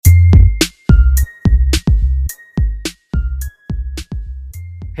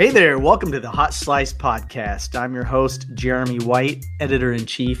Hey there, welcome to the Hot Slice Podcast. I'm your host, Jeremy White,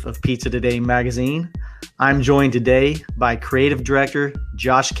 Editor-in-Chief of Pizza Today magazine. I'm joined today by Creative Director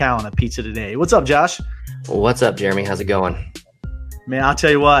Josh Cowan of Pizza Today. What's up, Josh? What's up, Jeremy? How's it going? Man, I'll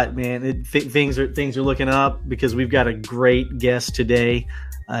tell you what, man, things are looking up because we've got a great guest today,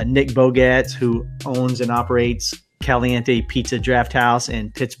 Nick Bogacz, who owns and operates Caliente Pizza Draft House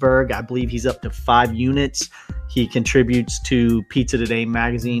in Pittsburgh. I believe he's up to 5 units. He contributes to Pizza Today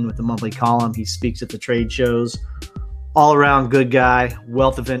magazine with the monthly column. He speaks at the trade shows. All around good guy,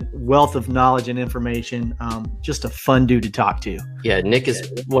 wealth of knowledge and information. Just a fun dude to talk to. Yeah, Nick is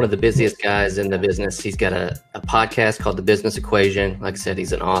one of the busiest guys in the business. He's got a podcast called The Business Equation. Like I said,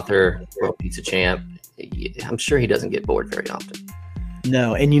 he's an author, world pizza champ. I'm sure he doesn't get bored very often.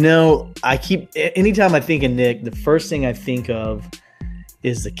 No, and anytime I think of Nick, the first thing I think of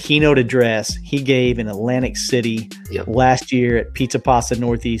is the keynote address he gave in Atlantic City last year at Pizza Pasta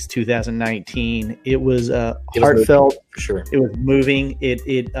Northeast 2019. It was heartfelt. For sure. It was moving.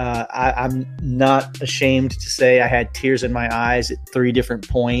 I'm not ashamed to say I had tears in my eyes at 3 different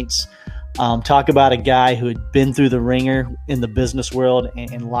points. Talk about a guy who had been through the ringer in the business world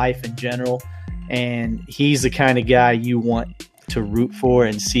and life in general. And he's the kind of guy you want to root for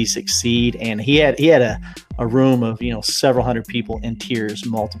and see succeed. And he had a room of several hundred people in tears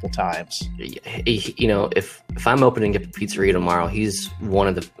multiple times. If I'm opening up a pizzeria tomorrow, he's one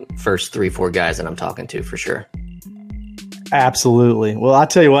of the first 3-4 guys that I'm talking to for sure. Absolutely. Well, I'll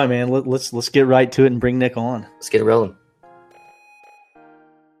tell you what, man. Let's get right to it and bring Nick on. Let's get it rolling.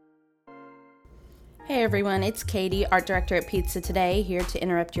 Hey everyone, it's Katie, Art Director at Pizza Today, here to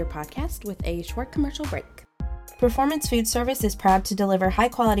interrupt your podcast with a short commercial break. Performance Food Service is proud to deliver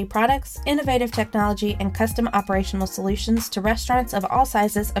high-quality products, innovative technology, and custom operational solutions to restaurants of all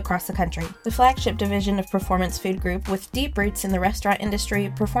sizes across the country. The flagship division of Performance Food Group, with deep roots in the restaurant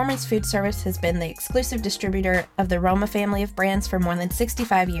industry, Performance Food Service has been the exclusive distributor of the Roma family of brands for more than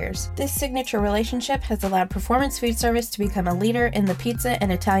 65 years. This signature relationship has allowed Performance Food Service to become a leader in the pizza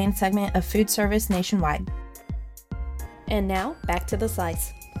and Italian segment of food service nationwide. And now, back to the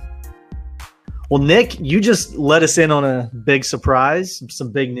slice. Well, Nick, you just let us in on a big surprise, some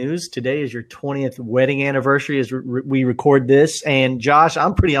big news. Today is your 20th wedding anniversary as we record this. And Josh,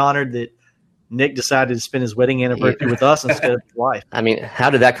 I'm pretty honored that Nick decided to spend his wedding anniversary with us instead of his wife. I mean, how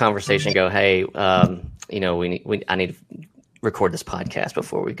did that conversation go? Hey, I need to record this podcast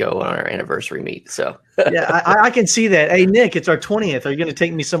before we go on our anniversary meet. So yeah, I can see that. Hey, Nick, it's our 20th. Are you going to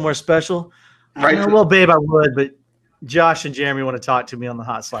take me somewhere special? Right. Well, babe, I would, but Josh and Jeremy want to talk to me on the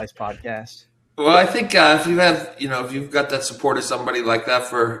Hot Slice podcast. Well, I think if you've got that support of somebody like that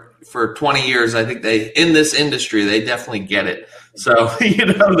for 20 years, I think in this industry, they definitely get it. So,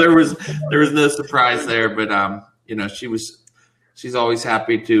 there was no surprise there, but she's always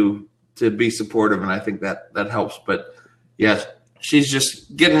happy to be supportive. And I think that helps, but yes, she's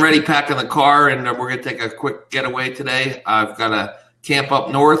just getting ready, packing the car, and we're going to take a quick getaway today. I've got a camp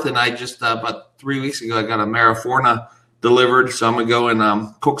up north, and I just, about 3 weeks ago, I got a Mariforna delivered, so I'm gonna go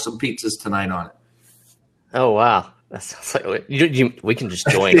and cook some pizzas tonight on it. Oh wow, that sounds like we can just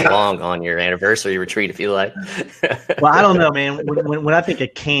join along on your anniversary retreat if you like. Well, I don't know, man. When I think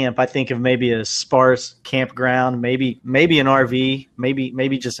of camp, I think of maybe a sparse campground, maybe an RV,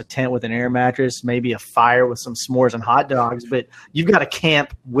 maybe just a tent with an air mattress, maybe a fire with some s'mores and hot dogs. But you've got a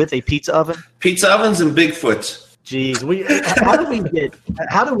camp with a pizza oven, pizza ovens, and Bigfoots. Jeez, how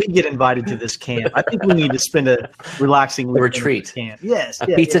do we get invited to this camp? I think we need to spend a relaxing retreat camp. Yes, a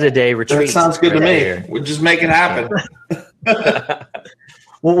Pizza Today retreat. That sounds good to me. We'll just make it happen.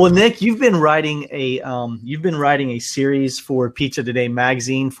 Well, Nick, you've been writing a series for Pizza Today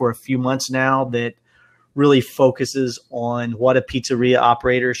magazine for a few months now that really focuses on what a pizzeria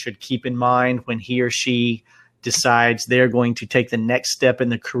operator should keep in mind when he or she decides they're going to take the next step in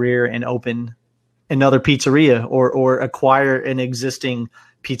their career and open another pizzeria or acquire an existing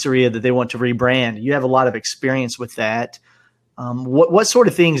pizzeria that they want to rebrand. You have a lot of experience with that. What sort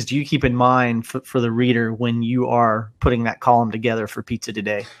of things do you keep in mind for the reader when you are putting that column together for Pizza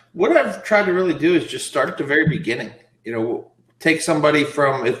Today? What I've tried to really do is just start at the very beginning. Take somebody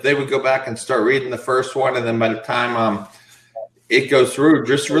from, if they would go back and start reading the first one, and then by the time it goes through,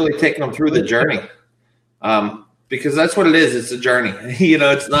 just really taking them through the journey. Because that's what it is. It's a journey.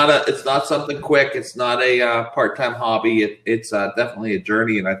 It's not something quick. It's not a part-time hobby. It's definitely a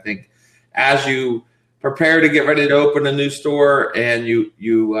journey. And I think as you prepare to get ready to open a new store and you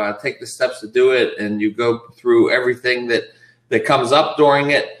take the steps to do it and you go through everything that comes up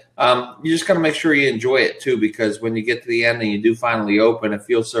during it, you just got to make sure you enjoy it too, because when you get to the end and you do finally open, it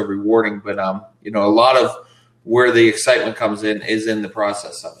feels so rewarding. But a lot of where the excitement comes in is in the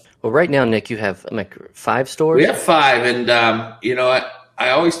process of it. Well, right now, Nick, you have like 5 stores. We have 5, and I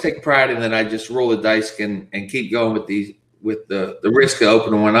always take pride in that. I just roll the dice and keep going with the risk of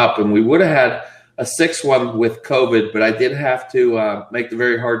opening one up. And we would have had a 6th one with COVID, but I did have to make the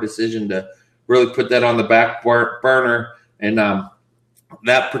very hard decision to really put that on the back burner. And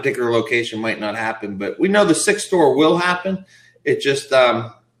that particular location might not happen, but we know the 6th store will happen. It just,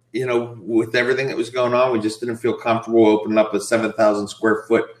 with everything that was going on, we just didn't feel comfortable opening up a 7,000 square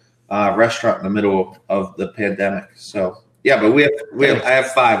foot restaurant in the middle of the pandemic. So yeah, but I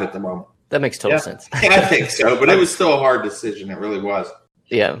have 5 at the moment. That makes total sense. Yeah, I think so, but it was still a hard decision. It really was.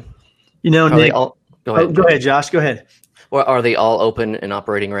 Yeah. Nick, go ahead. Go ahead, Josh. Go ahead. Well, are they all open and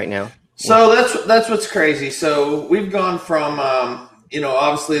operating right now? So that's what's crazy. So we've gone from,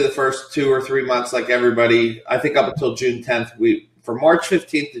 obviously the first 2 or 3 months, like everybody, I think up until June 10th, from March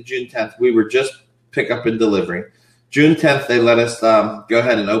 15th to June 10th, we were just pickup and delivery. June 10th, they let us go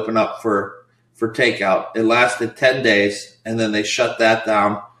ahead and open up for takeout. It lasted 10 days, and then they shut that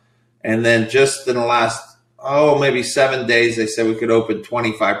down. And then just in the last, maybe 7 days, they said we could open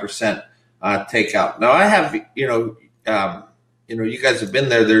 25% takeout. Now I have, you guys have been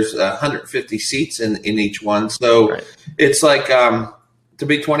there. There's 150 seats in each one. So right. It's like to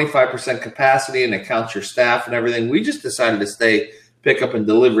be 25% capacity, and it counts your staff and everything. We just decided to stay pickup and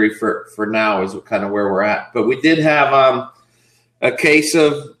delivery for now is kind of where we're at. But we did have a case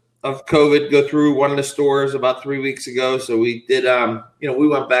of COVID go through one of the stores about 3 weeks ago. So we did, we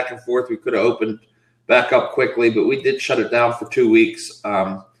went back and forth. We could have opened back up quickly, but we did shut it down for 2 weeks.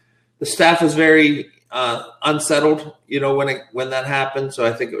 The staff is very unsettled, when that happened. So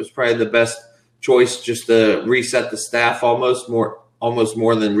I think it was probably the best choice just to reset the staff almost more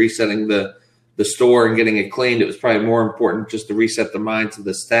than resetting the store and getting it cleaned. It was probably more important just to reset the minds of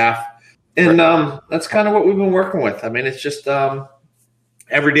the staff. And that's kind of what we've been working with. I mean, it's just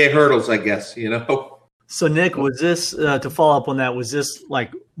everyday hurdles, I guess, So Nick, was this, to follow up on that, was this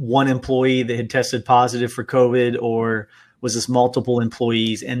like one employee that had tested positive for COVID, or was this multiple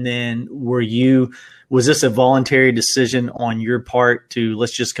employees? And then was this a voluntary decision on your part to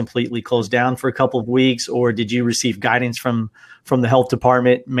let's just completely close down for a couple of weeks, or did you receive guidance from the health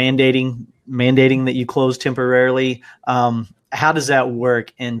department mandating that you close temporarily? How does that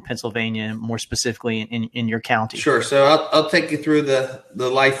work in Pennsylvania, more specifically in your county? Sure. So I'll take you through the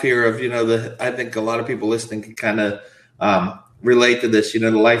life here of, I think a lot of people listening can kind of relate to this,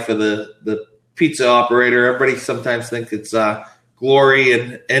 the life of the pizza operator. Everybody sometimes thinks it's glory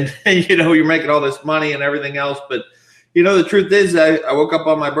and you're making all this money and everything else. But, the truth is I woke up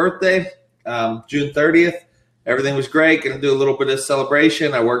on my birthday, June 30th. Everything was great. Going to do a little bit of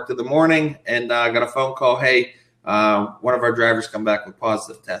celebration. I worked in the morning and I got a phone call. Hey, one of our drivers come back with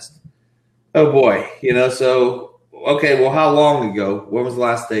positive test. Oh boy. So, okay, well, how long ago? When was the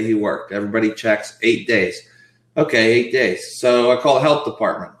last day he worked? Everybody checks 8 days. Okay, 8 days. So I call the health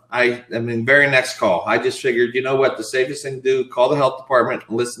department. Very next call. I just figured, what, the safest thing to do, call the health department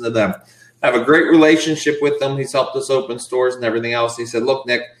and listen to them. I have a great relationship with them. He's helped us open stores and everything else. He said, look,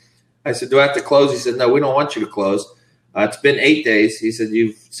 Nick, I said, do I have to close? He said, no, we don't want you to close. It's been 8 days. He said,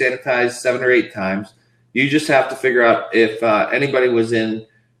 you've sanitized 7 or 8 times. You just have to figure out if anybody was in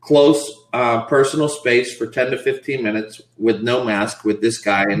close personal space for 10 to 15 minutes with no mask with this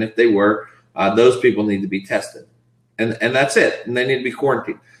guy. And if they were, those people need to be tested. And that's it. And they need to be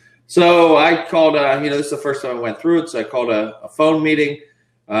quarantined. So I called, this is the first time I went through it. So I called a phone meeting,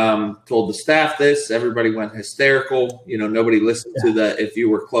 told the staff this. Everybody went hysterical. Nobody listened to if you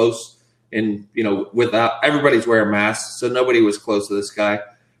were close and, without everybody's wearing masks. So nobody was close to this guy.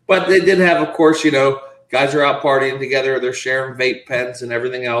 But they did have, of course, guys are out partying together. They're sharing vape pens and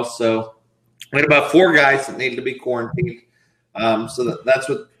everything else. So we had about 4 guys that needed to be quarantined. So that's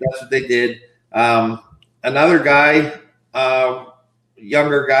what they did. Another guy,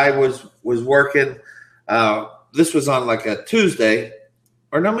 younger guy was working. This was on like a Tuesday,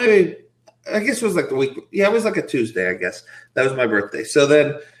 or no, maybe I guess it was like the week. Yeah, it was like a Tuesday, I guess. That was my birthday. So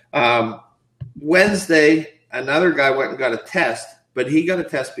then Wednesday, another guy went and got a test, but he got a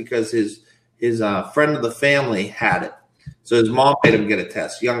test because his friend of the family had it. So his mom made him get a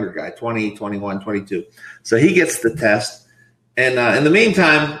test, younger guy, 20, 21, 22. So he gets the test. And in the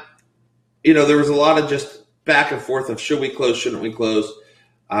meantime, there was a lot of just back and forth of should we close, shouldn't we close.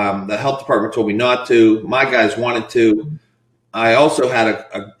 The health department told me not to. My guys wanted to. I also had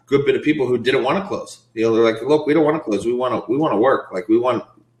a good bit of people who didn't want to close. They're like, look, we don't want to close. We want to work.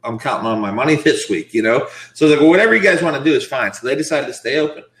 I'm counting on my money this week, So like, well, whatever you guys want to do is fine. So they decided to stay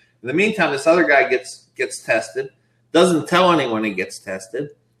open. In the meantime, this other guy gets tested, doesn't tell anyone he gets tested,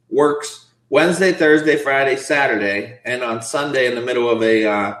 works Wednesday, Thursday, Friday, Saturday, and on Sunday in the middle of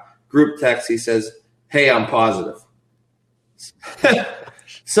a group text, he says, "Hey, I'm positive."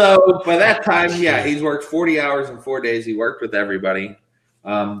 So by that time, he's worked 40 hours in 4 days. He worked with everybody.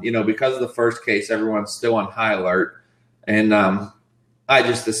 Because of the first case, everyone's still on high alert. And I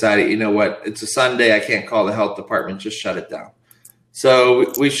just decided, you know what, it's a Sunday. I can't call the health department. Just shut it down.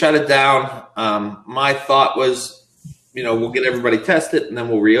 So we shut it down. My thought was, we'll get everybody tested and then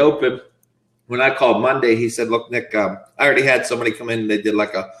we'll reopen. When I called Monday, he said, "Look, Nick, I already had somebody come in. They did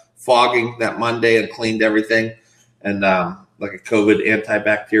like a fogging that Monday and cleaned everything and like a COVID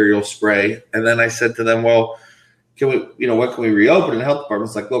antibacterial spray." And then I said to them, "Well, can we, what can we reopen?" And the health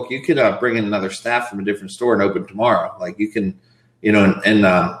department's like, "Look, you could bring in another staff from a different store and open tomorrow. Like you can, and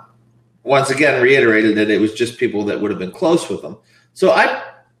once again reiterated that it was just people that would have been close with them. So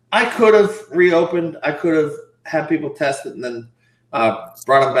I could have reopened. I could have had people tested and then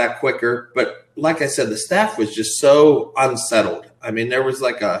brought them back quicker. But like I said, the staff was just so unsettled. I mean, there was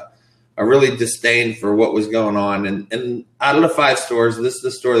like a really disdain for what was going on. And out of the 5 stores, this is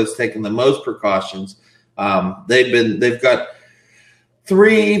the store that's taken the most precautions. They've got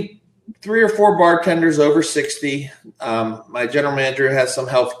three or four bartenders over 60. My general manager has some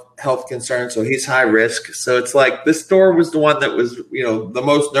health concerns, so he's high risk. So it's like this store was the one that was, the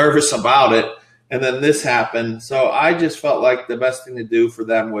most nervous about it. And then this happened. So I just felt like the best thing to do for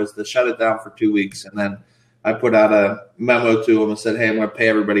them was to shut it down for 2 weeks. And then I put out a memo to them and said, "Hey, I'm going to pay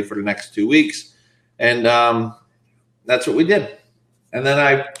everybody for the next 2 weeks." And that's what we did. And then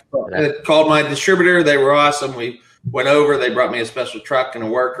I called my distributor. They were awesome. We went over. They brought me a special truck and a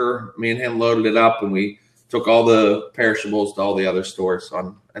worker. Me and him loaded it up, and we took all the perishables to all the other stores.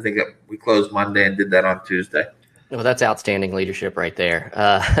 I think we closed Monday and did that on Tuesday. Well, that's outstanding leadership right there.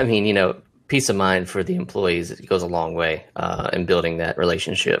 Peace of mind for the employees, it goes a long way in building that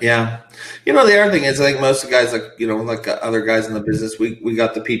relationship. Yeah. The other thing is, I think most of the guys, like other guys in the business, we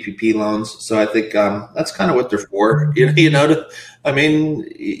got the PPP loans. So I think that's kind of what they're for. I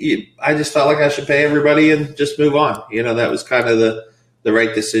just felt like I should pay everybody and just move on. That was kind of the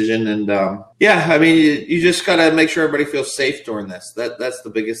right decision. And you just got to make sure everybody feels safe during this. That's the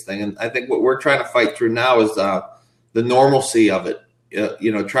biggest thing. And I think what we're trying to fight through now is the normalcy of it.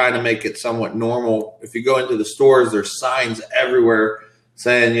 Trying to make it somewhat normal. If you go into the stores, there's signs everywhere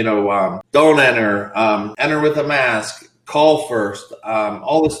saying, don't enter, enter with a mask, call first,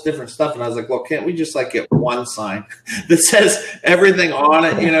 all this different stuff. And I was like, well, can't we just get one sign that says everything on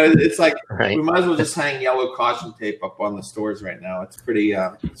it? It's like, right. We might as well just hang yellow caution tape up on the stores right now. It's pretty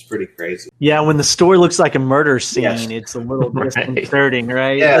crazy. Yeah. When the store looks like a murder scene, Yes. It's a little disconcerting,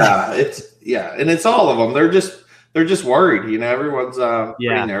 right? Yeah. And it's all of them. They're just worried, everyone's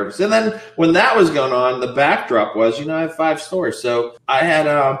pretty nervous. And then when that was going on, the backdrop was, I have 5 stores. So I had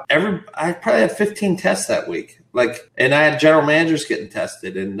I probably had 15 tests that week. And I had general managers getting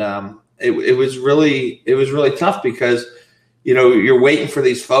tested. And it was really tough because, you're waiting for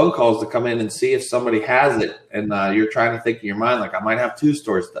these phone calls to come in and see if somebody has it. And you're trying to think in your mind, I might have 2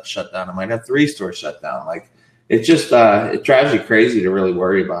 stores that shut down. I might have 3 stores shut down. It just it drives you crazy to really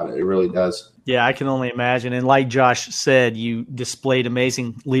worry about it. It really does. Yeah, I can only imagine. And like Josh said, you displayed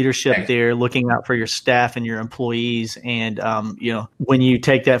amazing leadership there, looking out for your staff and your employees. And, when you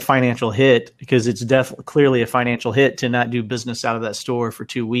take that financial hit, because it's definitely clearly a financial hit to not do business out of that store for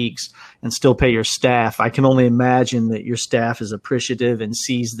 2 weeks and still pay your staff, I can only imagine that your staff is appreciative and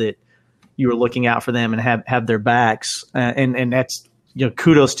sees that you are looking out for them and have their backs. And that's,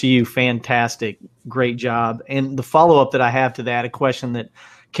 kudos to you. Fantastic. Great job. And the follow-up that I have to that, a question that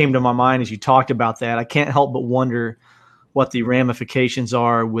came to my mind as you talked about that, I can't help but wonder what the ramifications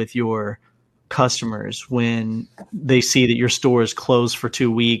are with your customers when they see that your store is closed for 2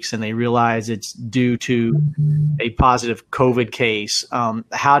 weeks and they realize it's due to a positive COVID case.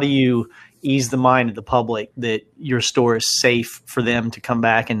 How do you ease the mind of the public that your store is safe for them to come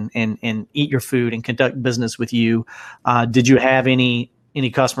back and eat your food and conduct business with you? Did you have any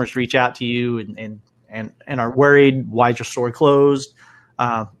customers reach out to you and are worried, why is your store closed?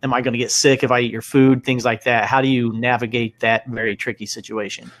 Am I going to get sick if I eat your food? Things like that. How do you navigate that very tricky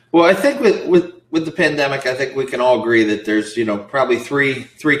situation? Well, I think with the pandemic, I think we can all agree that there's, probably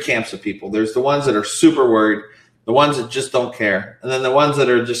three camps of people. There's the ones that are super worried, the ones that just don't care, and then the ones that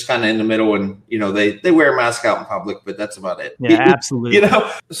are just kind of in the middle and, they wear a mask out in public, but that's about it. Yeah, absolutely.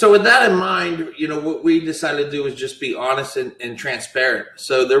 So with that in mind, what we decided to do was just be honest and transparent.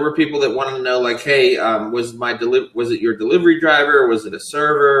 So there were people that wanted to know, hey, was it your delivery driver? Was it a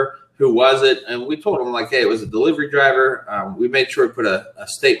server? Who was it? And we told them hey, it was a delivery driver. We made sure to put a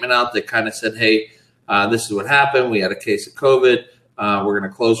statement out that kind of said, hey, this is what happened. We had a case of COVID. We're going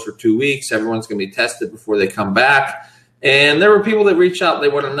to close for 2 weeks. Everyone's going to be tested before they come back. And there were people that reach out. They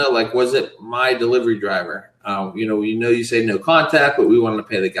want to know, like, was it my delivery driver? You say no contact, but we wanted to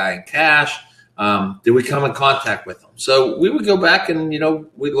pay the guy in cash. Did we come in contact with them? So we would go back and,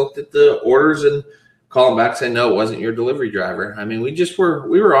 we looked at the orders and call them back, say, no, it wasn't your delivery driver. I mean, we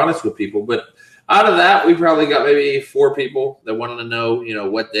were honest with people. But out of that, we probably got maybe 4 people that wanted to know,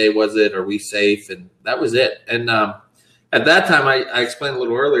 what day was it? Are we safe? And that was it. And at that time, I explained a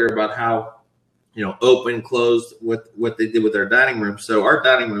little earlier about how, open, closed, what they did with our dining rooms. So our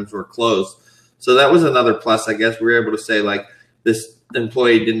dining rooms were closed. So that was another plus, I guess. We were able to say, like, this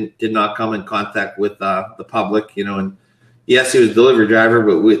employee did not come in contact with the public, and yes, he was a delivery driver,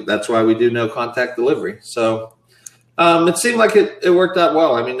 but that's why we do no contact delivery. So it seemed like it worked out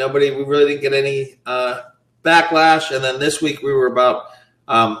well. I mean, we really didn't get any backlash. And then this week we were about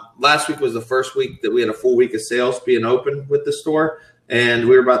last week was the first week that we had a full week of sales being open with the store, and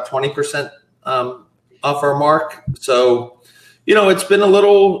we were about 20% off our mark. So, it's been a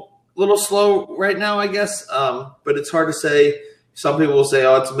little slow right now, I guess. But it's hard to say. Some people will say,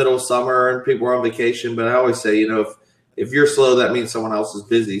 oh, it's middle of summer and people are on vacation. But I always say, if you're slow, that means someone else is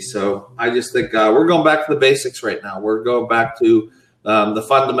busy. So I just think we're going back to the basics right now. We're going back to the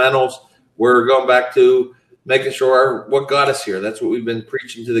fundamentals. We're going back to making sure what got us here. That's what we've been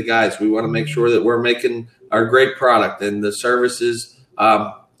preaching to the guys. We want to make sure that we're making our great product and the service is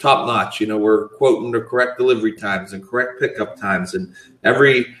top notch. We're quoting the correct delivery times and correct pickup times. And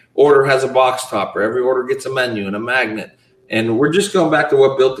every order has a box topper. Every order gets a menu and a magnet. And we're just going back to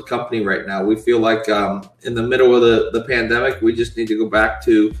what built the company right now. We feel like in the middle of the pandemic, we just need to go back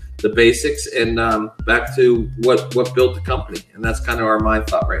to the basics and back to what built the company. And that's kind of our mind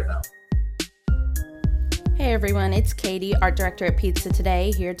thought right now. Hey everyone, it's Katie, Art Director at Pizza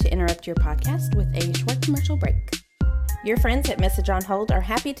Today, here to interrupt your podcast with a short commercial break. Your friends at Message on Hold are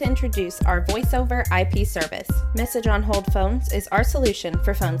happy to introduce our voice-over IP service. Message on Hold Phones is our solution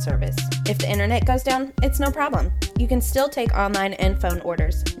for phone service. If the internet goes down, it's no problem. You can still take online and phone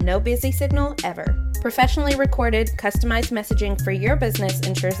orders. No busy signal ever. Professionally recorded, customized messaging for your business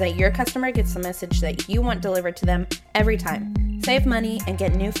ensures that your customer gets the message that you want delivered to them every time. Save money and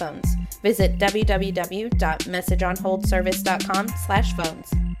get new phones. Visit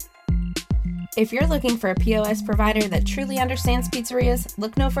www.messageonholdservice.com/phones. If you're looking for a POS provider that truly understands pizzerias,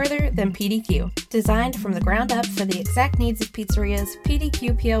 look no further than PDQ. Designed from the ground up for the exact needs of pizzerias,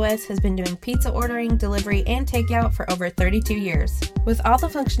 PDQ POS has been doing pizza ordering, delivery, and takeout for over 32 years. With all the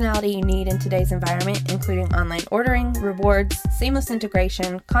functionality you need in today's environment, including online ordering, rewards, seamless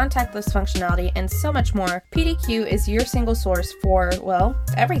integration, contactless functionality, and so much more, PDQ is your single source for,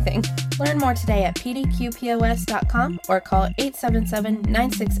 everything. Learn more today at pdqpos.com or call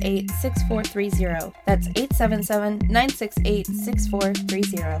 877-968-6430. That's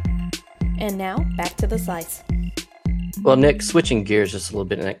 877-968-6430. And now, back to the slice. Well, Nick, switching gears just a little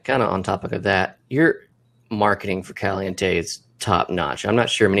bit, and kind of on topic of that, your marketing for Caliente is top notch. I'm not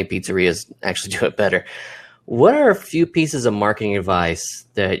sure many pizzerias actually do it better. What are a few pieces of marketing advice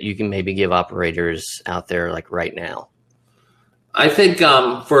that you can maybe give operators out there like right now? I think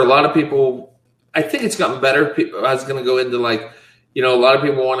for a lot of people, I think it's gotten better. I was going to go into a lot of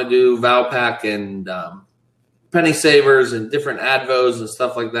people want to do Valpak and penny savers and different advos and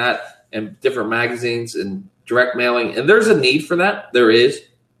stuff like that and different magazines and direct mailing. And there's a need for that. There is.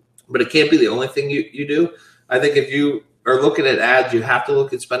 But it can't be the only thing you do. I think if you are looking at ads, you have to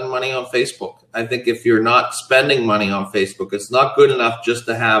look at spending money on Facebook. I think if you're not spending money on Facebook, it's not good enough just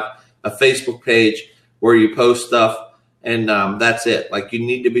to have a Facebook page where you post stuff and that's it. Like, you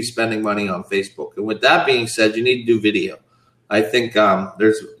need to be spending money on Facebook. And with that being said, you need to do video. I think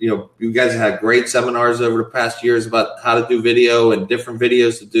there's, you guys have had great seminars over the past years about how to do video and different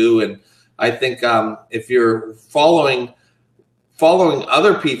videos to do. And I think if you're following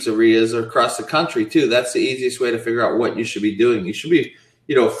other pizzerias across the country too, that's the easiest way to figure out what you should be doing. You should be,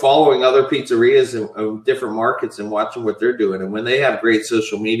 following other pizzerias in different markets and watching what they're doing. And when they have great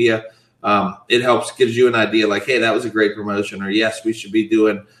social media, it gives you an idea like, hey, that was a great promotion, or yes, we should be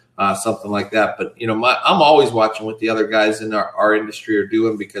doing something like that. But, I'm always watching what the other guys in our industry are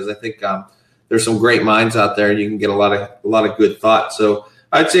doing, because I think there's some great minds out there and you can get a lot of good thoughts. So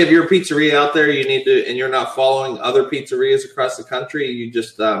I'd say if you're a pizzeria out there, you need to, and you're not following other pizzerias across the country, you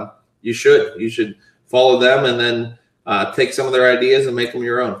just, you should follow them and then take some of their ideas and make them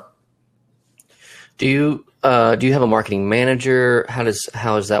your own. Do you have a marketing manager? How does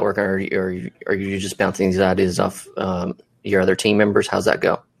that work? Or are you just bouncing these ideas off your other team members? How's that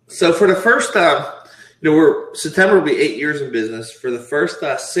go? So for the first, September will be 8 years in business. For the first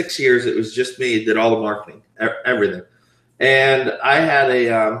 6 years, it was just me that did all the marketing, everything. And I had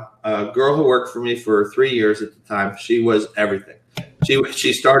a girl who worked for me for 3 years at the time. She was everything.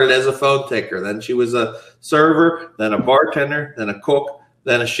 She started as a phone taker, then she was a server, then a bartender, then a cook,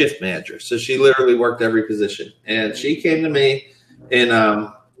 then a shift manager. So she literally worked every position. And she came to me in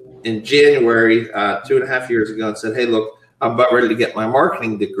January 2.5 years ago and said, "Hey, look, I'm about ready to get my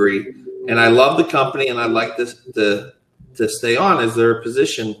marketing degree, and I love the company, and I'd like this to stay on. Is there a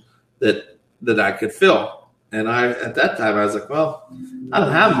position that I could fill?" And at that time, I was like, "Well, I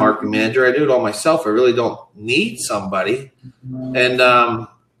don't have a marketing manager. I do it all myself. I really don't need somebody." And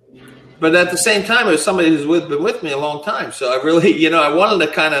but at the same time, it was somebody who's been with me a long time. So I really, I wanted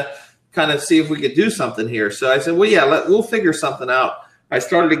to kind of see if we could do something here. So I said, "Well, yeah, we'll figure something out." I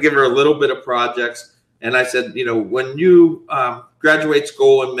started to give her a little bit of projects. And I said, "When you graduate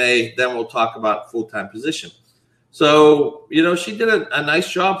school in May, then we'll talk about full-time position." So, she did a nice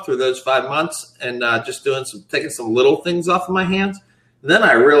job through those 5 months and just taking some little things off of my hands. And then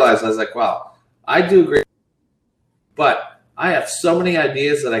I realized, I was like, wow, I do great, but I have so many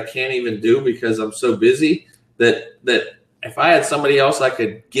ideas that I can't even do because I'm so busy that if I had somebody else I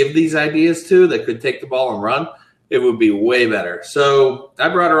could give these ideas to that could take the ball and run, it would be way better. So I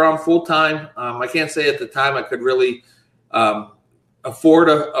brought her on full time. I can't say at the time I could really afford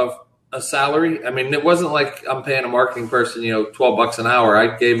a salary. I mean, it wasn't like I'm paying a marketing person, $12 an hour.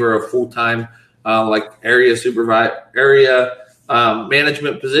 I gave her a full time area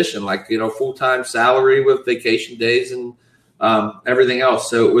management position, full time salary with vacation days and everything else.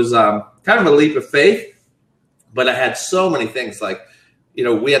 So it was kind of a leap of faith, but I had so many things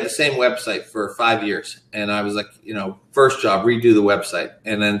we had the same website for 5 years, and I was like, first job, redo the website.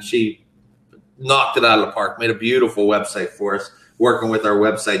 And then she knocked it out of the park, made a beautiful website for us, working with our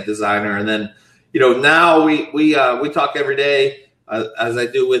website designer. And then, now we talk every day, as I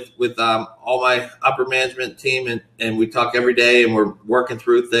do with all my upper management team, and we talk every day, and we're working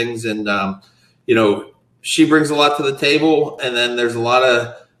through things. And, she brings a lot to the table, and then there's a lot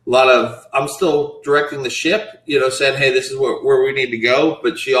of I'm still directing the ship, saying, hey, this is where we need to go.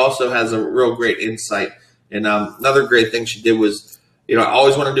 But she also has a real great insight. And another great thing she did was, I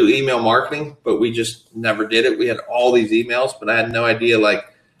always want to do email marketing, but we just never did it. We had all these emails, but I had no idea,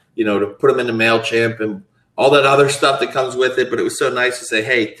 to put them into MailChimp and all that other stuff that comes with it. But it was so nice to say,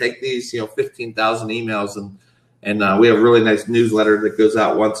 hey, take these, 15,000 emails and we have a really nice newsletter that goes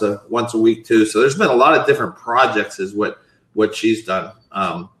out once a week too. So there's been a lot of different projects is what she's done.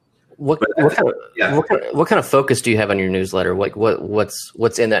 What kind of focus do you have on your newsletter?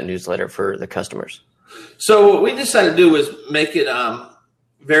 What's in that newsletter for the customers? So what we decided to do was make it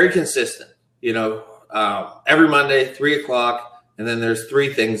very consistent. Every Monday, 3:00, and then there's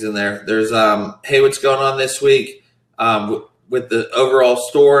 3 things in there. There's hey, what's going on this week with the overall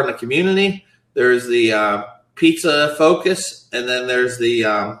store and the community. There's the pizza focus, and then there's the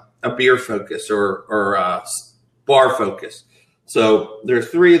a beer focus or bar focus. So there's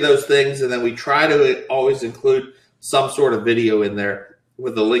 3 of those things, and then we try to always include some sort of video in there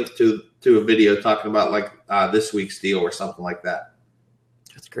with a link to a video talking about this week's deal or something like that.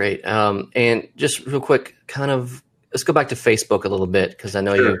 That's great. And just real quick, let's go back to Facebook a little bit, because I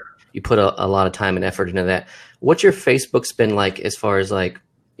know Sure. you put a lot of time and effort into that. What's your Facebook spend like as far as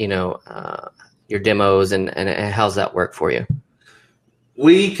your demos and how's that work for you?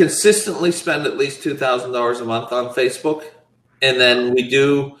 We consistently spend at least $2,000 a month on Facebook, and then we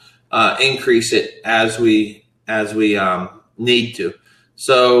do increase it as we need to.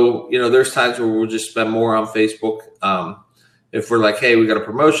 So, there's times where we'll just spend more on Facebook. If we're like, hey, we got a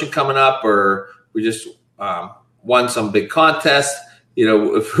promotion coming up, or we just won some big contest,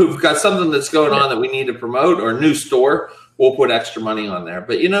 if we've got something that's going on that we need to promote, or a new store, we'll put extra money on there.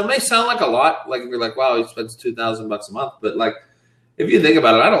 But, it may sound like a lot. Like, if you're like, wow, he spends $2,000 a month. But if you think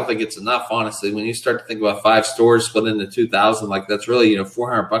about it, I don't think it's enough, honestly. When you start to think about 5 stores split into 2,000, that's really,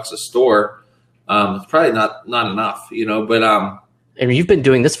 $400 a store. It's probably not enough, but, and you've been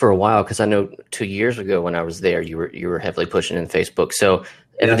doing this for a while, because I know 2 years ago when I was there, you were heavily pushing in Facebook. So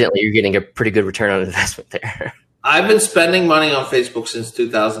evidently you're getting a pretty good return on investment there. I've been spending money on Facebook since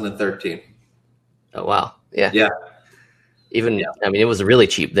 2013. Oh, wow. Yeah. Yeah. I mean, it was really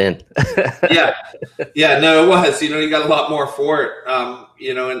cheap then. Yeah, no, it was. You got a lot more for it.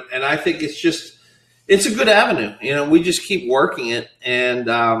 And I think it's a good avenue. We just keep working it, and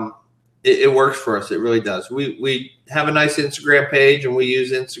it works for us. It really does. We have a nice Instagram page, and we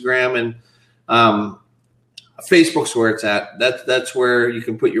use Instagram, and Facebook's where it's at. That's where you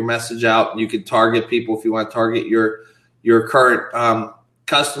can put your message out, and you can target people if you want to target your current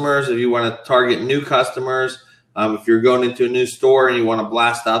customers, if you want to target new customers. If you're going into a new store and you want to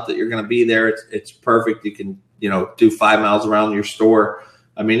blast out that you're going to be there, it's perfect. You do 5 miles around your store.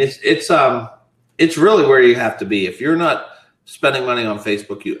 I mean, it's really where you have to be. If you're not spending money on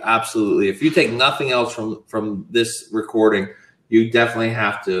Facebook, if you take nothing else from this recording, you definitely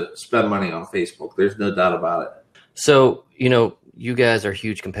have to spend money on Facebook. There's no doubt about it. So, you guys are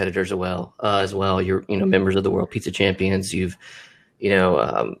huge competitors as well. You're, members of the World Pizza Champions. You've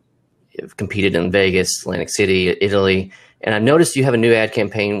competed in Vegas, Atlantic City, Italy. And I've noticed you have a new ad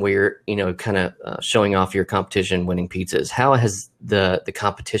campaign where you're, kind of showing off your competition winning pizzas. How has the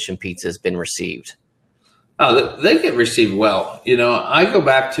competition pizzas been received? Oh, they get received well. I go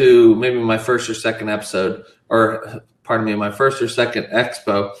back to maybe my first or second episode, my first or second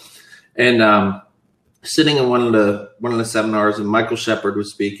expo, and sitting in one of the seminars, and Michael Shepard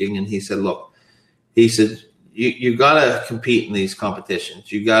was speaking, and he said, you gotta compete in these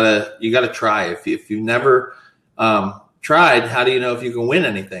competitions. You gotta try. If you never tried, how do you know if you can win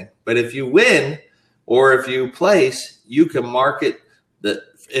anything? But if you win or if you place, you can market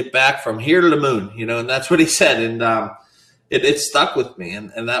it back from here to the moon, and that's what he said. And it stuck with me.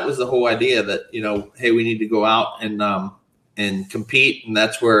 And that was the whole idea that, hey, we need to go out and compete. And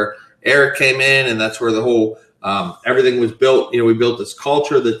that's where Eric came in, and that's where the whole everything was built. We built this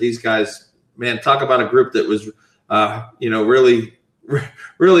culture that these guys, man, talk about a group that was, really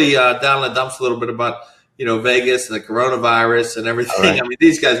down in the dumps a little bit about, Vegas and the coronavirus and everything. Right. I mean,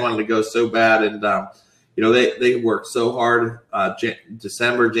 these guys wanted to go so bad, and they worked so hard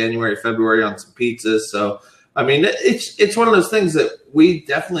December, January, February on some pizzas. So, I mean, it's one of those things that we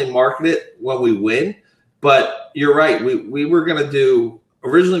definitely market it when we win. But you're right. We were going to do,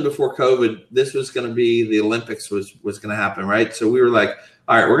 originally before COVID, this was going to be the Olympics was going to happen, right? So we were like,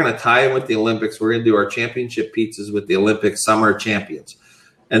 all right, we're going to tie in with the Olympics. We're going to do our championship pizzas with the Olympic Summer Champions.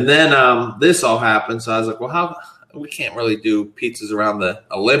 And then this all happened. So I was like, well, we can't really do pizzas around the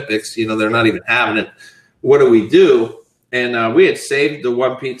Olympics. They're not even having it. What do we do? And we had saved the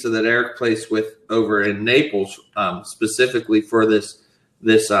one pizza that Eric placed with over in Naples specifically for this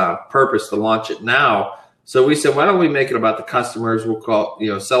purpose to launch it now. So we said, why don't we make it about the customers? We'll call,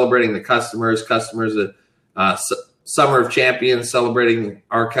 celebrating the customers at Summer of Champions, celebrating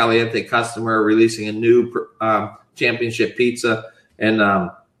our Caliente customer, releasing a new championship pizza. And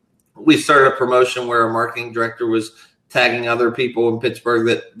we started a promotion where our marketing director was tagging other people in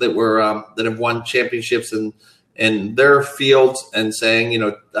Pittsburgh that were that have won championships in their fields, and saying,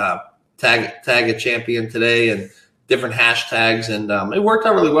 tag a champion today, and different hashtags. And it worked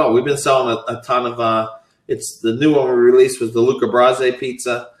out really well. We've been selling a ton of it's the new one we released was the Luca Brasi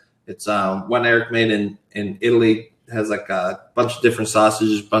pizza. It's one Eric made in Italy. It has like a bunch of different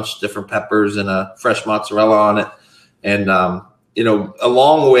sausages, a bunch of different peppers, and a fresh mozzarella on it. And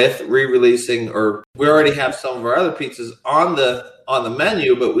along with re-releasing, or we already have some of our other pizzas on the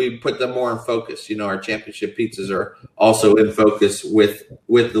menu, but we put them more in focus. Our championship pizzas are also in focus with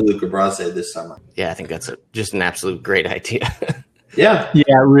the Luca Brasi this summer. Yeah, I think that's just an absolute great idea. Yeah, it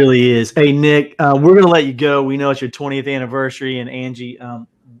really is. Hey, Nick, we're going to let you go. We know it's your 20th anniversary, and Angie,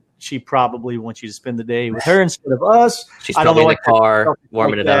 she probably wants you to spend the day with her instead of us. She's probably in the car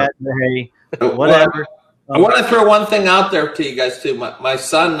warming it up. Hey, whatever. I want to throw one thing out there to you guys too. My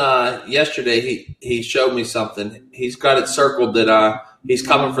son yesterday he showed me something. He's got it circled that he's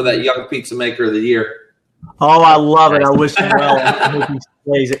coming for that Young Pizza Maker of the Year. Oh, I love it. I wish him well. I hope he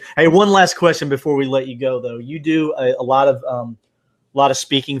plays it. Hey, one last question before we let you go, though. You do a lot of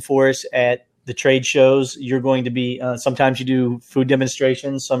speaking for us at the trade shows. You're going to be sometimes you do food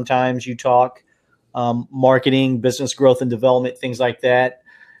demonstrations, sometimes you talk marketing, business growth and development, things like that.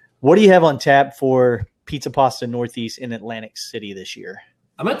 What do you have on tap for Pizza Pasta Northeast in Atlantic City this year?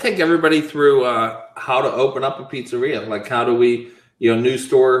 I'm going to take everybody through how to open up a pizzeria. Like, how do we, new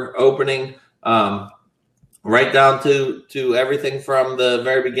store opening, right down to everything from the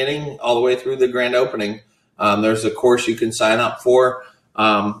very beginning all the way through the grand opening. There's a course you can sign up for.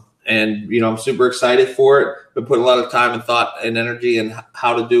 And, I'm super excited for it, but put a lot of time and thought and energy in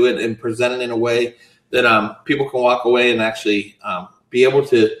how to do it and present it in a way that people can walk away and actually be able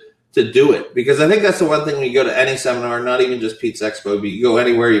to do it. Because I think that's the one thing when you go to any seminar, not even just Pizza Expo, but you go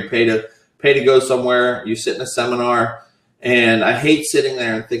anywhere, you pay to go somewhere, you sit in a seminar, and I hate sitting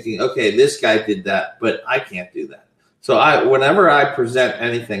there and thinking, okay, this guy did that, but I can't do that. So whenever I present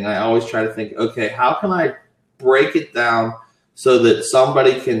anything, I always try to think, okay, how can I break it down so that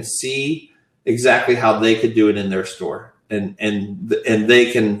somebody can see exactly how they could do it in their store, and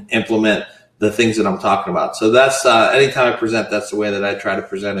they can implement the things that I'm talking about. So that's anytime I present, that's the way that I try to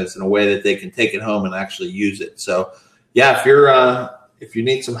present it, is in a way that they can take it home and actually use it. So yeah, if you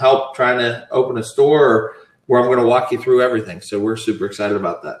need some help trying to open a store, where I'm going to walk you through everything. So we're super excited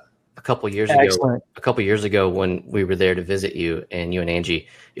about that. a couple years Excellent. ago. A couple years ago, when we were there to visit you, and you and Angie,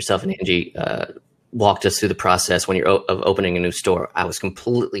 yourself and Angie, walked us through the process when you're of opening a new store, I was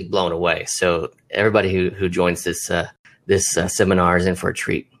completely blown away. So everybody who joins this seminar is in for a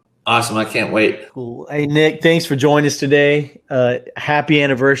treat. Awesome. I can't wait. Cool. Hey, Nick, thanks for joining us today. Happy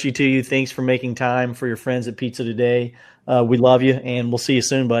anniversary to you. Thanks for making time for your friends at Pizza Today. We love you, and we'll see you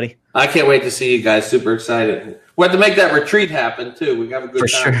soon, buddy. I can't wait to see you guys. Super excited. We have to make that retreat happen, too. We have a good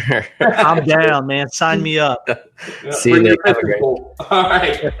time. For sure. I'm down, man. Sign me up. See you, Nick. Have a great. All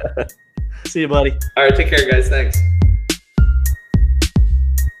right. See you, buddy. All right. Take care, guys. Thanks.